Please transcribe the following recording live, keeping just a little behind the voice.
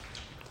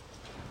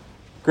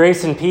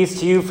Grace and peace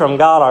to you from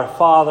God our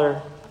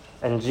Father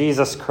and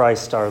Jesus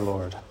Christ our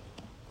Lord.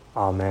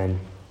 Amen.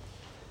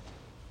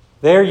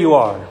 There you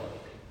are,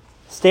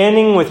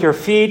 standing with your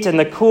feet in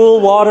the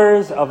cool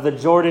waters of the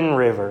Jordan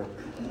River.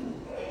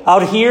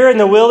 Out here in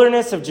the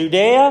wilderness of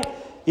Judea,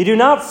 you do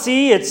not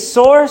see its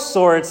source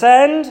or its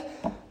end,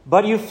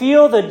 but you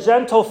feel the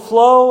gentle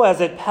flow as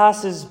it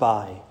passes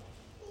by.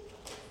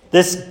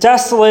 This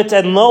desolate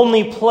and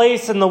lonely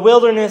place in the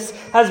wilderness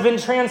has been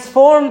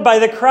transformed by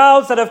the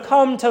crowds that have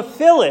come to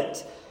fill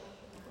it.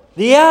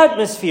 The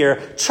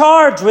atmosphere,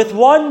 charged with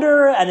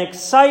wonder and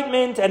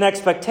excitement and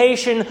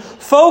expectation,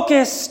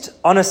 focused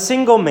on a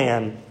single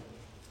man.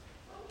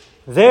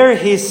 There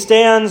he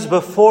stands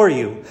before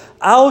you,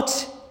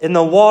 out in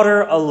the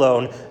water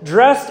alone,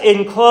 dressed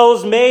in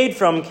clothes made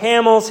from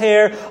camel's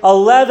hair, a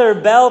leather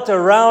belt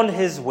around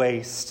his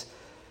waist.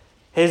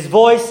 His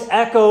voice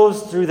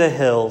echoes through the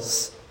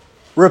hills.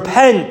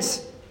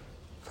 Repent,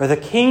 for the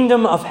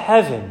kingdom of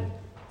heaven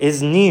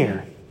is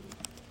near.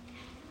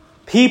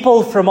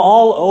 People from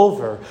all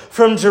over,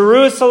 from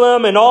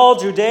Jerusalem and all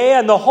Judea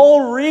and the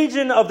whole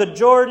region of the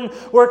Jordan,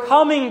 were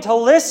coming to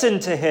listen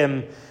to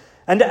him.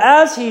 And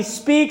as he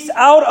speaks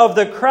out of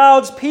the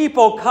crowds,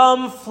 people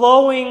come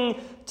flowing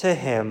to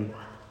him.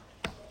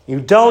 You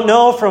don't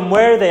know from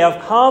where they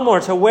have come or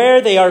to where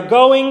they are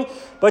going,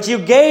 but you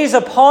gaze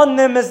upon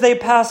them as they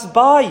pass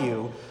by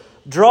you,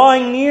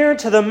 drawing near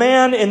to the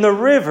man in the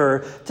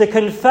river to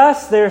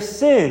confess their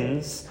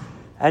sins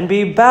and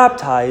be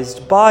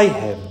baptized by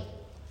him.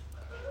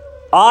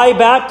 I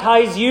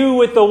baptize you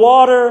with the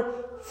water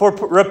for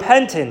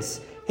repentance,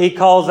 he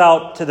calls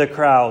out to the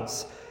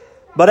crowds.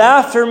 But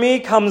after me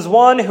comes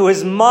one who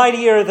is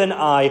mightier than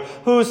I,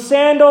 whose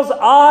sandals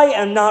I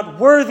am not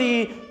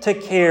worthy to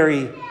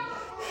carry.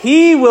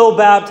 He will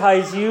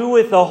baptize you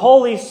with the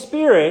Holy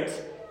Spirit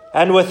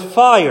and with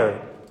fire.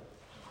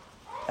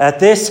 At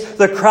this,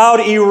 the crowd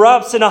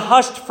erupts in a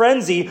hushed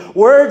frenzy,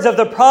 words of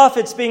the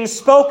prophets being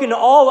spoken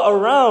all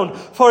around.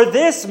 For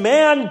this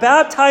man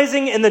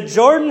baptizing in the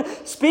Jordan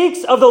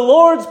speaks of the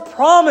Lord's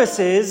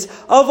promises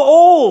of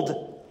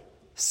old.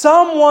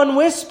 Someone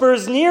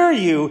whispers near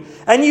you,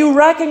 and you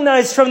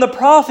recognize from the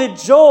prophet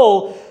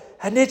Joel,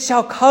 and it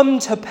shall come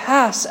to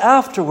pass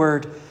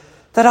afterward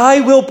that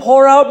I will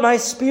pour out my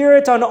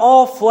spirit on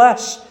all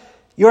flesh.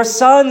 Your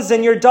sons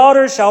and your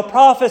daughters shall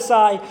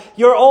prophesy.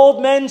 Your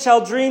old men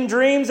shall dream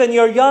dreams, and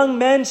your young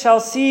men shall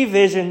see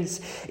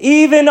visions.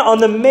 Even on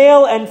the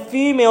male and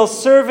female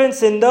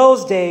servants in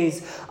those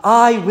days,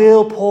 I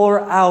will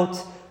pour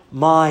out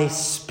my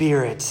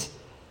spirit.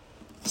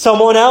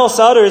 Someone else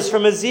utters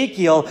from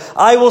Ezekiel,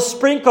 I will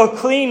sprinkle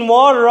clean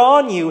water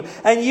on you,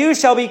 and you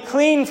shall be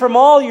clean from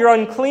all your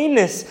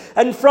uncleanness,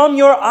 and from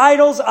your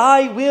idols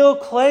I will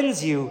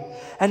cleanse you.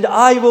 And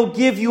I will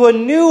give you a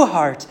new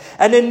heart,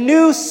 and a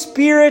new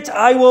spirit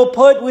I will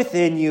put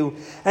within you.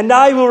 And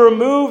I will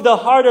remove the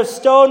heart of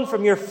stone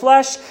from your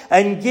flesh,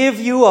 and give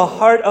you a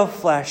heart of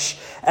flesh.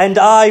 And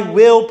I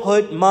will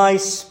put my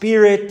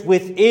spirit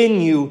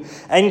within you,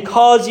 and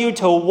cause you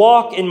to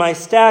walk in my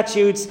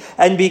statutes,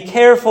 and be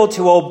careful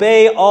to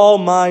obey all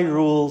my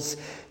rules.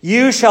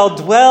 You shall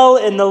dwell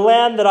in the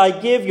land that I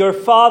give your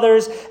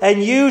fathers,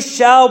 and you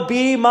shall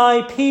be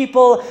my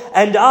people,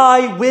 and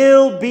I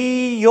will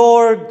be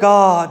your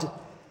God.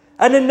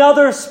 And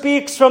another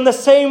speaks from the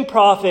same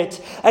prophet,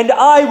 and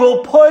I will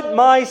put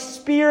my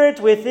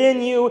spirit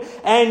within you,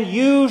 and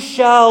you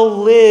shall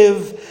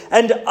live,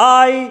 and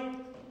I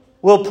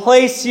will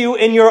place you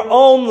in your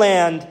own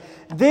land.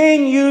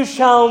 Then you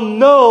shall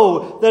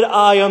know that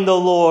I am the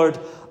Lord.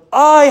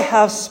 I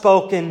have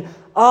spoken.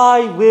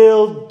 I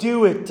will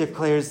do it,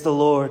 declares the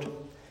Lord.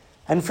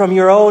 And from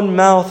your own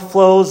mouth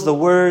flows the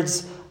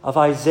words of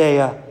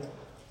Isaiah.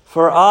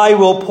 For I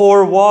will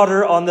pour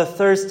water on the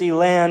thirsty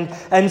land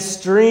and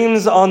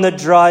streams on the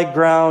dry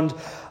ground.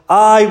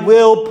 I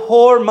will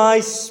pour my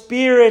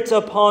spirit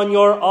upon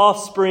your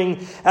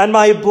offspring and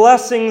my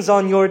blessings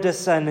on your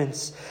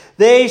descendants.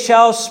 They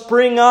shall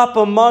spring up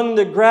among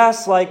the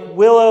grass like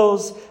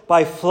willows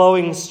by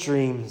flowing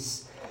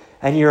streams.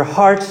 And your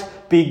heart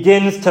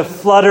begins to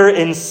flutter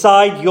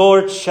inside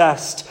your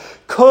chest.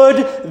 Could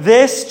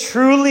this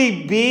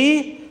truly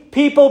be?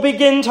 People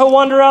begin to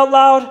wonder out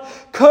loud.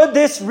 Could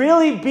this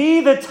really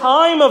be the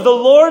time of the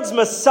Lord's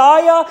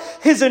Messiah,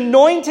 his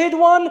anointed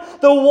one,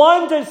 the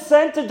one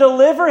sent to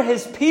deliver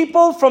his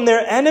people from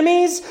their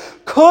enemies?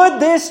 Could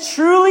this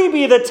truly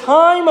be the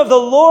time of the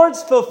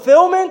Lord's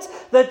fulfillment,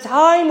 the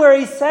time where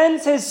he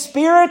sends his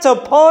Spirit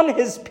upon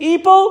his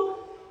people?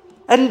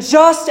 And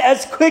just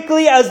as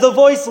quickly as the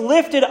voice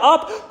lifted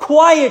up,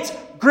 quiet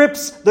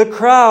grips the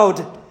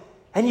crowd.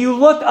 And you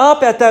look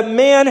up at that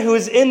man who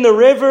is in the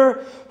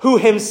river, who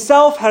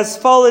himself has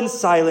fallen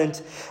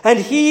silent. And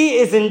he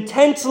is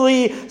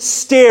intently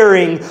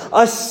staring,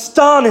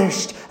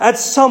 astonished at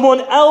someone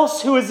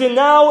else who is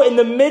now in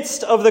the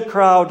midst of the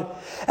crowd.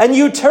 And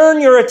you turn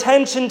your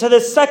attention to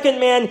the second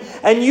man,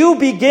 and you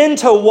begin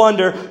to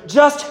wonder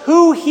just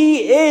who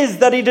he is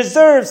that he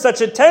deserves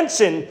such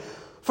attention.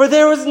 For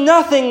there was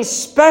nothing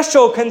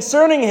special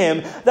concerning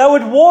him that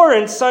would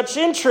warrant such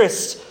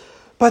interest.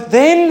 But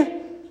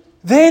then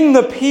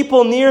the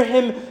people near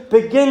him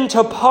begin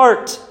to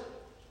part.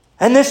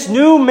 And this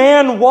new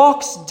man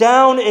walks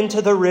down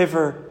into the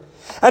river.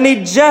 And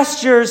he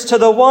gestures to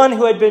the one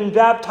who had been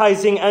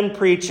baptizing and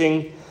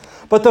preaching.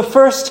 But the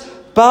first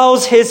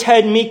bows his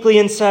head meekly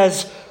and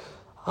says,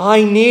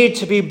 I need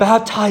to be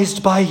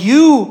baptized by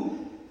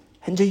you.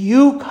 And do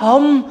you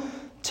come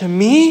to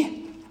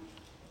me?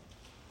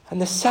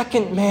 And the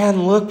second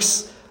man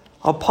looks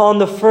upon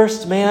the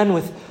first man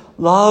with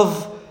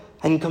love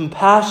and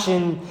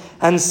compassion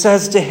and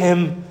says to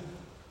him,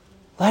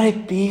 let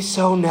it be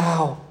so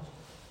now,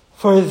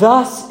 for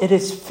thus it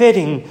is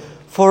fitting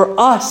for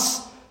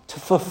us to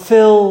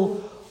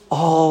fulfill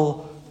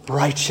all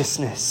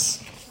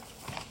righteousness.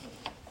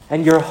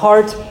 And your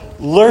heart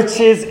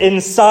lurches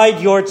inside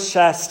your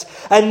chest,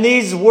 and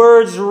these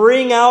words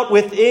ring out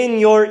within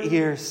your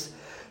ears.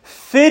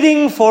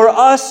 Fitting for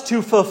us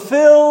to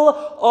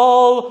fulfill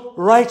all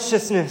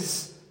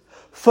righteousness.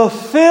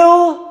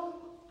 Fulfill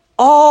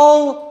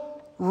all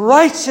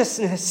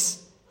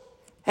righteousness.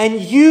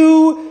 And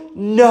you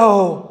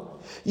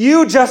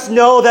just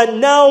know that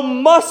now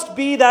must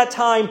be that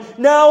time.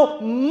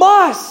 Now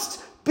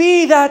must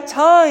be that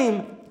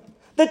time.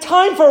 The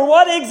time for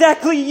what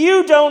exactly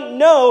you don't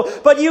know,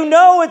 but you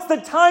know it's the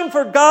time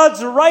for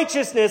God's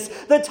righteousness,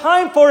 the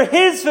time for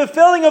his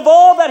fulfilling of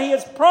all that he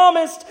has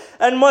promised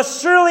and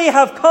must surely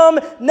have come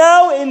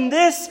now in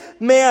this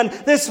man,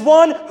 this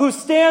one who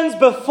stands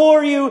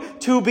before you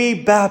to be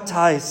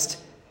baptized.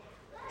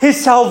 His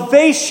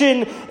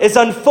salvation is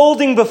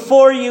unfolding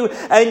before you,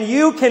 and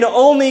you can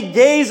only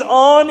gaze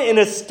on in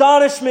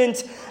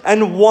astonishment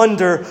and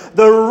wonder.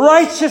 The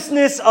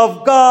righteousness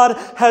of God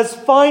has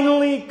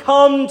finally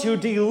come to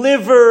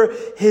deliver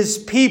his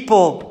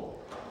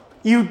people.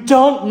 You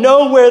don't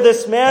know where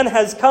this man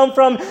has come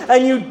from,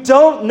 and you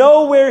don't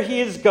know where he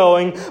is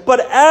going.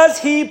 But as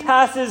he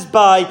passes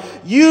by,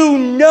 you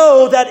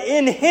know that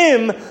in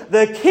him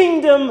the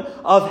kingdom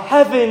of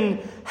heaven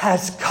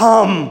has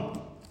come.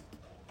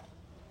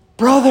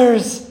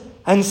 Brothers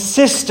and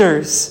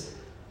sisters,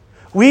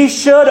 we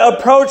should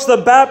approach the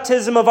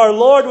baptism of our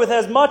Lord with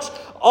as much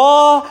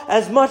awe,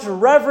 as much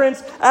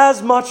reverence,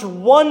 as much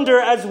wonder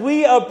as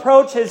we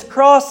approach his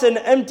cross and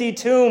empty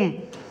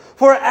tomb.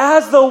 For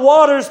as the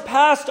waters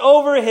passed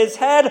over his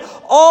head,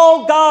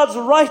 all God's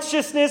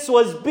righteousness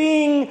was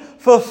being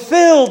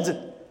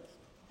fulfilled.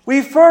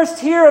 We first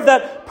hear of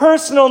that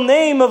personal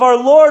name of our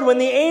Lord when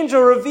the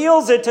angel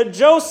reveals it to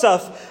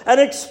Joseph and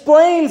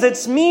explains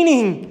its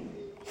meaning.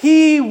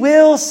 He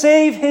will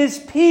save his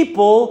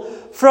people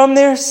from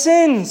their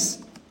sins.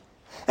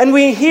 And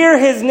we hear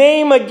his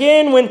name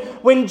again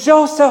when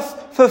Joseph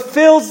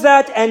fulfills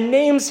that and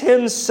names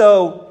him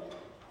so.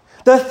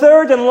 The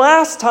third and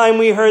last time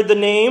we heard the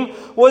name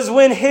was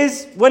when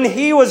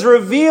he was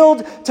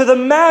revealed to the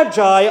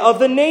Magi of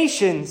the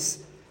nations.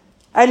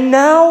 And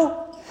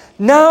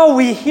now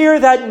we hear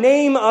that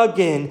name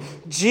again.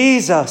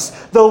 Jesus,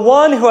 the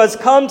one who has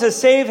come to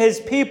save his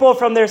people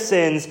from their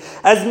sins,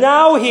 as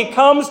now he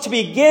comes to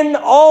begin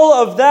all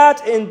of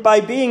that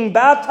by being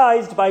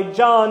baptized by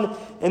John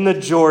in the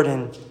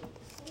Jordan.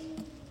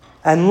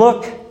 And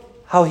look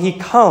how he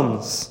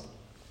comes.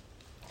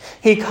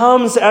 He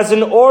comes as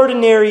an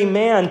ordinary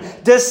man,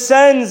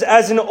 descends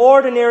as an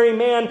ordinary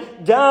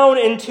man down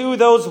into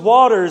those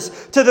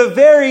waters, to the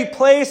very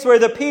place where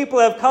the people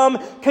have come,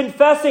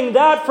 confessing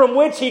that from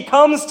which he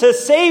comes to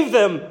save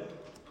them.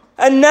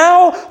 And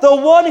now the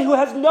one who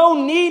has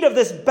no need of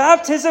this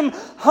baptism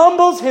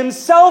humbles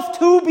himself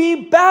to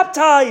be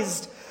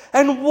baptized.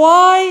 And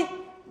why?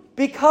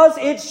 Because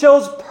it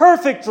shows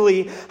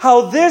perfectly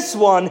how this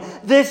one,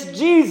 this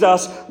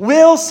Jesus,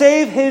 will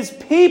save his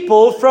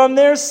people from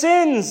their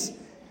sins.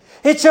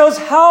 It shows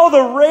how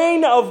the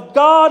reign of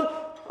God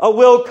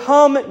will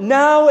come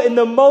now in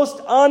the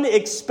most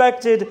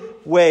unexpected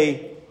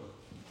way.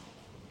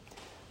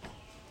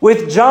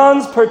 With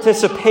John's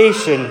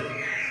participation,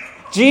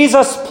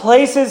 Jesus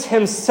places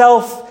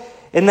himself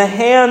in the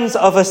hands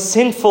of a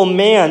sinful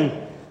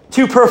man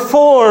to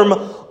perform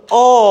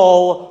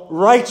all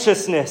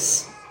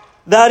righteousness.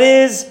 That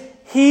is,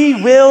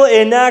 he will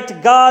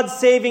enact God's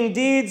saving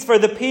deeds for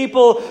the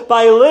people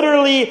by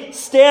literally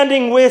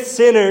standing with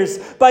sinners,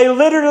 by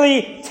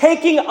literally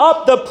taking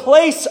up the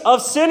place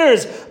of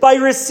sinners, by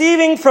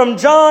receiving from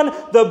John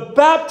the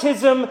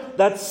baptism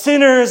that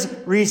sinners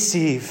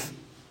receive.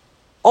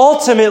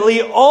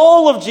 Ultimately,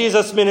 all of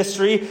Jesus'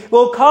 ministry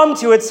will come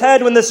to its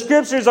head when the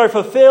scriptures are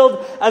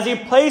fulfilled as he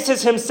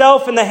places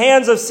himself in the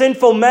hands of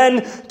sinful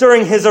men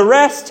during his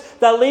arrest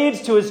that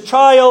leads to his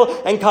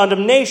trial and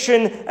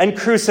condemnation and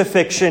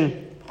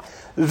crucifixion.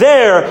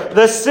 There,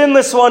 the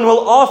sinless one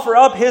will offer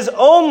up his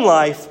own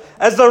life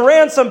as the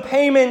ransom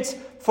payment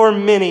for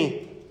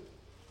many.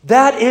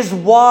 That is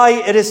why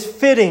it is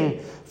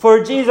fitting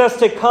for Jesus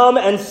to come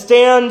and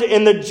stand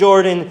in the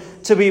Jordan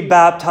to be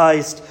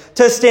baptized,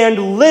 to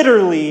stand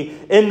literally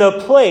in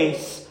the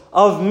place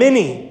of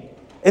many,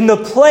 in the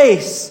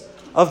place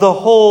of the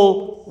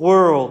whole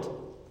world.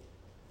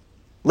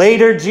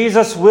 Later,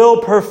 Jesus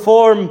will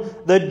perform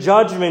the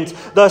judgment,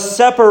 the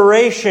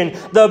separation,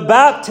 the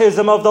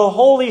baptism of the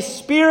Holy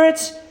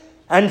Spirit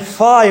and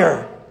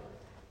fire.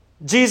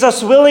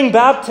 Jesus' willing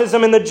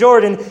baptism in the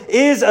Jordan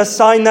is a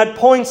sign that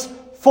points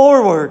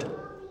forward.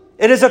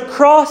 It is a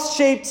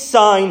cross-shaped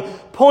sign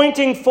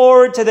pointing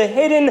forward to the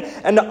hidden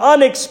and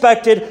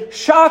unexpected,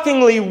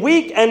 shockingly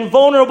weak and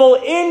vulnerable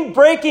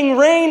in-breaking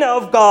reign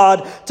of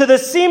God, to the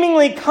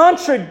seemingly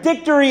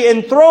contradictory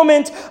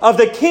enthronement of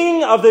the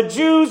King of the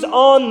Jews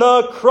on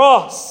the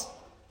cross.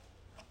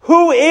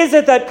 Who is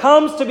it that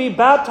comes to be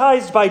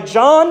baptized by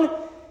John?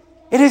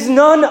 It is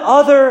none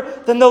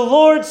other than the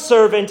Lord's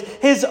servant,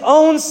 his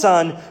own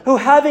Son, who,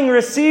 having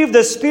received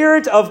the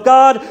Spirit of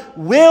God,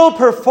 will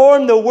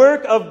perform the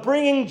work of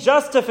bringing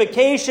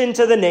justification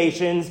to the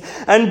nations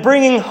and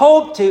bringing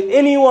hope to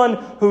anyone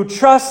who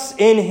trusts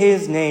in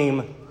his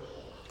name.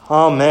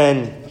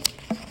 Amen.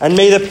 And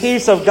may the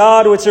peace of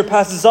God, which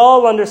surpasses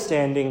all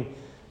understanding,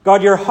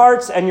 guard your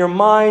hearts and your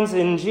minds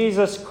in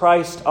Jesus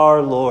Christ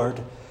our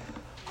Lord.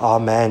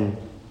 Amen.